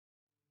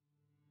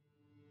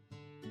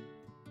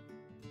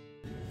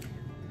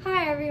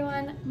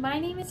everyone, my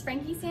name is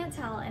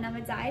Santell and I'm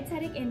a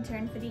dietetic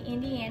intern for the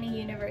Indiana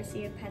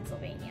University of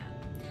Pennsylvania.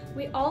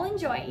 We all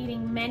enjoy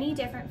eating many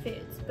different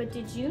foods, but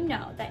did you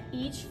know that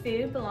each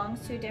food belongs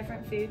to a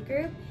different food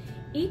group?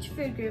 Each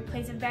food group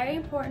plays a very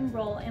important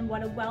role in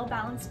what a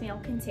well-balanced meal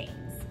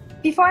contains.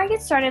 Before I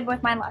get started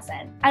with my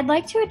lesson, I'd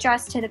like to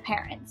address to the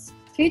parents.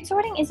 Food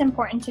sorting is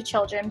important to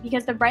children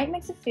because the right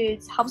mix of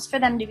foods helps for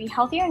them to be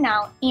healthier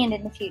now and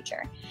in the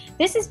future.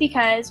 This is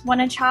because when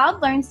a child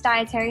learns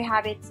dietary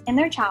habits in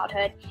their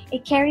childhood,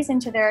 it carries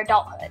into their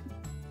adulthood.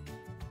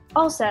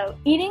 Also,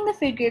 eating the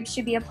food groups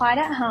should be applied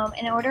at home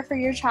in order for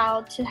your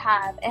child to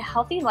have a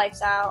healthy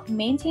lifestyle,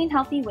 maintain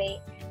healthy weight,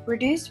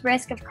 reduce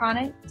risk of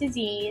chronic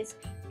disease,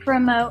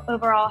 promote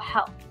overall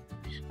health.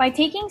 By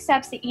taking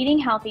steps to eating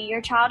healthy,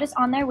 your child is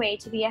on their way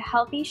to be a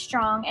healthy,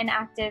 strong, and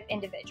active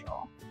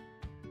individual.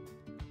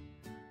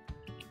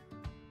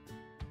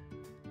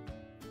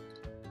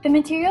 The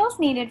materials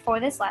needed for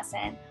this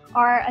lesson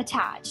are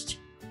attached.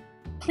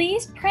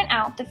 Please print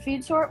out the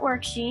food sort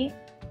worksheet,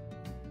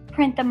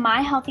 print the My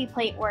Healthy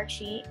Plate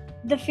worksheet,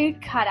 the food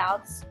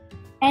cutouts,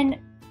 and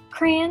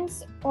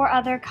crayons or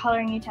other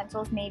coloring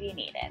utensils may be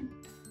needed.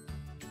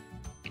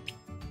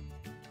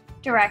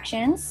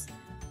 Directions: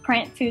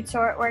 print food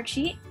sort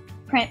worksheet,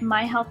 print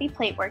My Healthy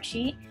Plate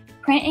worksheet,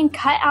 print and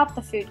cut out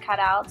the food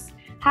cutouts,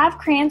 have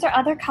crayons or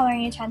other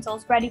coloring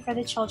utensils ready for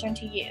the children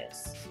to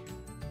use.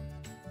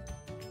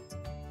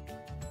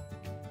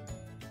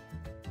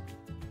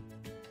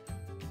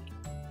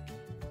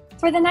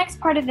 For the next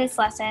part of this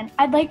lesson,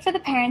 I'd like for the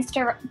parents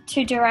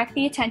to direct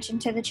the attention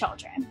to the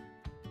children.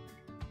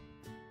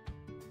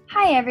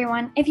 Hi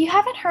everyone, if you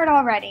haven't heard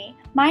already,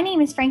 my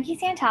name is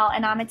Santell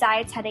and I'm a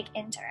dietetic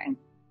intern.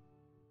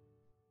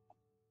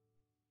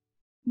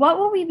 What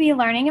will we be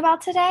learning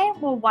about today?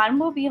 Well, one,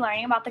 we'll be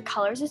learning about the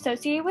colors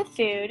associated with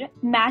food,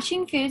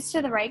 matching foods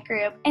to the right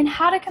group, and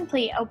how to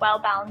complete a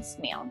well-balanced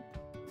meal.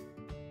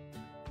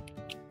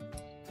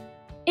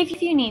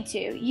 If you need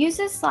to, use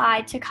this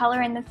slide to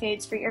color in the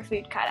foods for your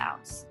food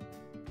cutouts.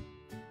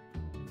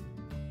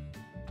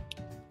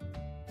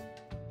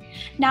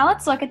 Now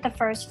let's look at the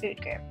first food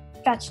group,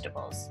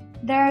 vegetables.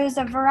 There is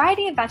a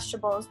variety of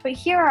vegetables, but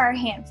here are a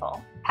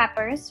handful: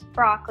 peppers,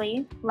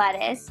 broccoli,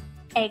 lettuce,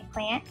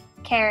 eggplant,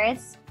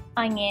 carrots,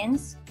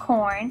 onions,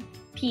 corn,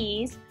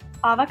 peas,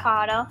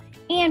 avocado,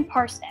 and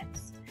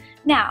parsnips.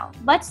 Now,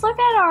 let's look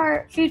at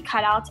our food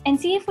cutouts and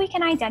see if we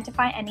can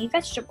identify any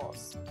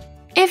vegetables.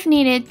 If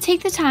needed,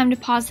 take the time to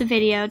pause the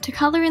video to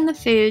color in the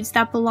foods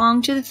that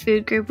belong to the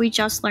food group we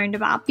just learned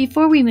about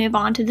before we move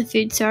on to the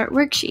food sort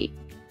worksheet.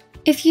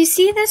 If you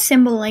see this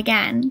symbol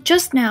again,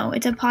 just know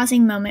it's a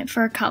pausing moment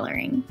for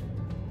coloring.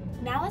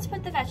 Now let's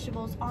put the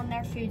vegetables on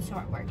their food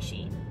sort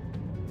worksheet.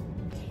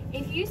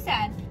 If you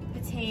said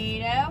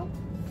potato,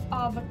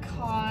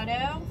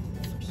 avocado,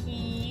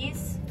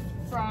 peas,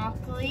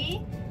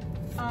 broccoli,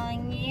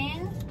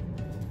 onion,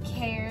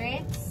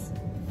 carrots,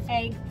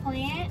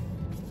 eggplant,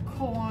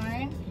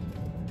 corn,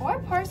 or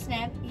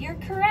parsnip, you're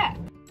correct.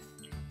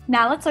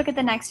 Now let's look at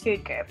the next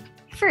food group,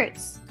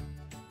 fruits.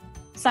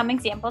 Some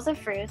examples of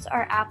fruits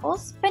are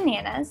apples,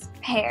 bananas,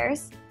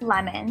 pears,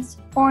 lemons,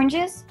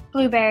 oranges,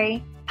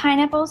 blueberry,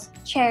 pineapples,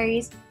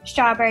 cherries,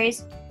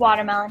 strawberries,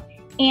 watermelon,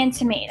 and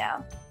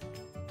tomato.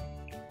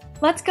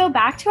 Let's go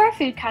back to our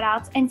food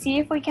cutouts and see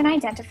if we can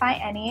identify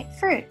any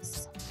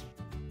fruits.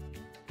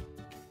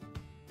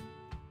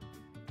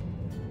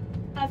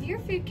 Of your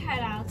food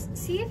cutouts,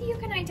 see if you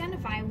can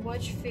identify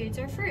which foods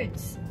are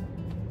fruits.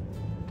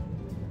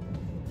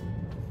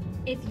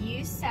 If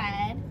you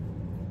said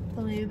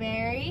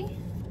blueberry,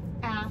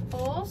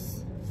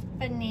 apples,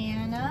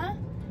 banana,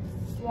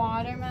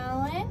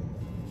 watermelon,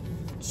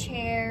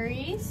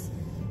 cherries,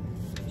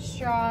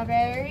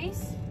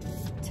 strawberries,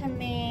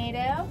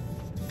 tomato,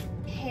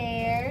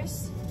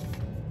 pears,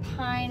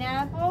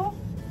 pineapple,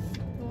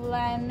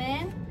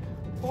 lemon,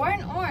 or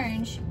an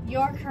orange,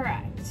 you're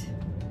correct.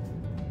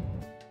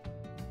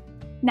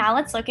 Now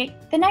let's look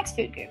at the next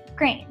food group,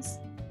 grains.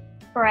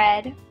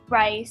 Bread,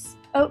 rice,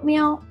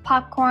 oatmeal,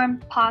 popcorn,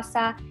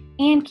 pasta,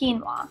 and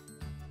quinoa.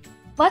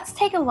 Let's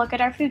take a look at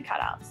our food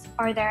cutouts.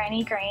 Are there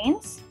any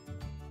grains?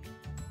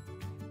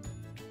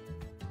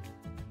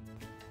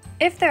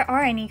 If there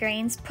are any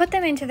grains, put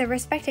them into the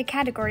respective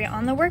category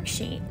on the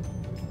worksheet.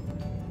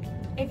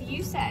 If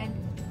you said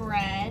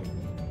bread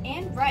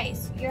and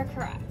rice, you're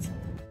correct.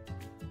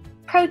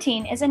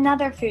 Protein is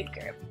another food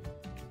group.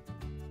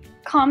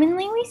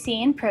 Commonly we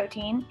see in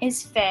protein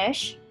is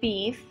fish,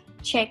 beef,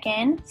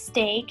 chicken,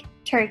 steak,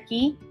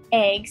 turkey,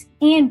 eggs,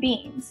 and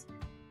beans.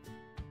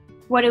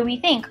 What do we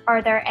think?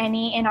 Are there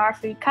any in our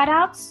food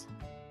cutouts?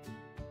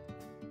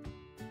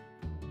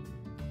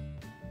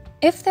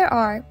 If there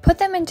are, put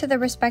them into the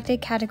respective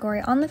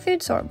category on the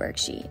food sort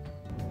worksheet.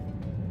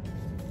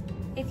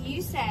 If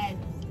you said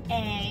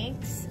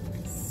eggs,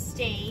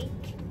 steak,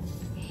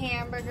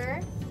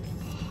 hamburger,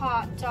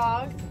 hot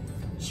dog,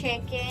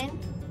 chicken,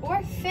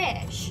 or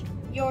fish,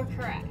 you're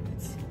correct.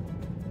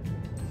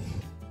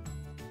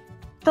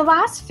 The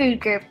last food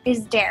group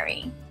is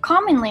dairy.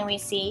 Commonly we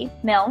see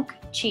milk,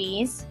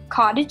 cheese,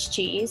 cottage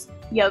cheese,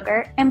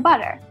 yogurt, and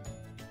butter.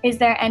 Is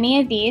there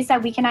any of these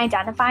that we can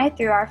identify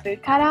through our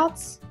food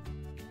cutouts?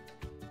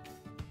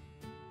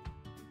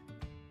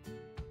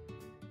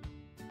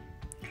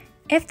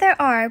 If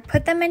there are,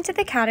 put them into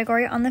the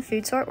category on the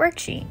food sort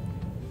worksheet.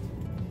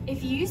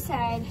 If you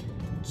said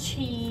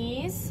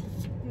cheese,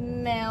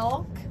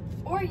 milk,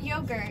 or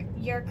yogurt,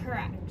 you're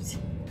correct.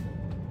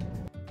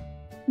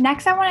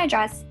 Next, I want to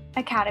address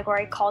a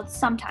category called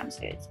sometimes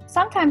foods.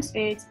 Sometimes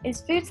foods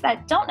is foods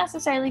that don't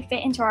necessarily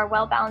fit into our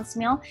well-balanced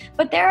meal,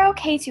 but they're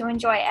okay to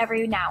enjoy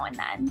every now and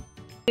then.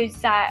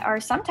 Foods that are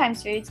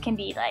sometimes foods can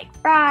be like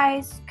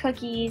fries,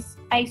 cookies,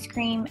 ice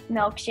cream,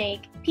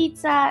 milkshake,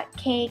 pizza,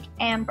 cake,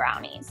 and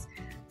brownies.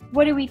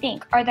 What do we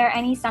think? Are there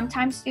any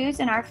sometimes foods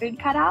in our food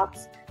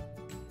cutouts?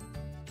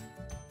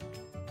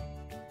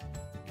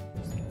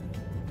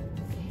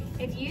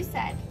 If you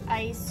said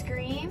ice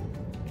cream,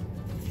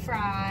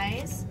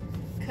 fries,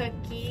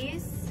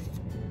 cookies,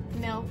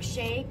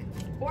 milkshake,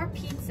 or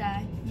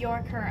pizza,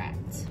 you're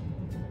correct.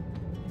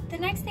 The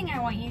next thing I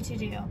want you to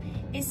do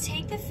is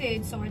take the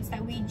food sorts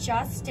that we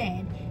just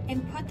did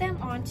and put them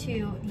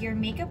onto your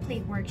Make a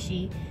Plate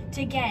worksheet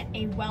to get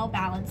a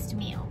well-balanced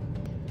meal.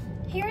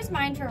 Here's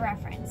mine for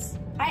reference.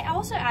 I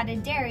also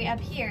added dairy up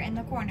here in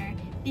the corner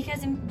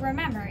because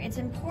remember, it's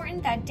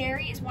important that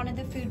dairy is one of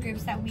the food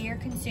groups that we are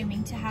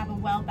consuming to have a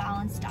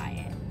well-balanced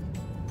diet.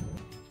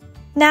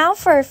 Now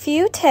for a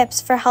few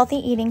tips for healthy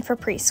eating for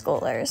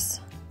preschoolers.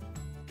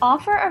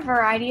 Offer a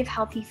variety of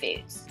healthy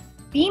foods.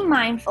 Be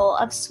mindful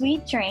of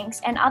sweet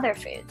drinks and other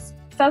foods.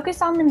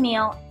 Focus on the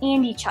meal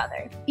and each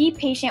other. Be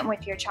patient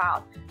with your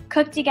child.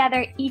 Cook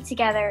together, eat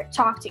together,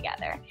 talk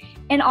together.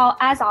 And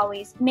as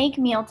always, make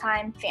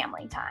mealtime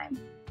family time.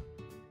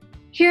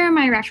 Here are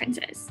my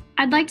references.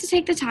 I'd like to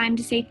take the time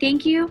to say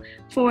thank you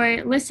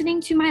for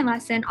listening to my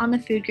lesson on the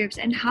food groups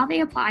and how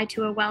they apply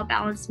to a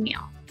well-balanced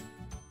meal.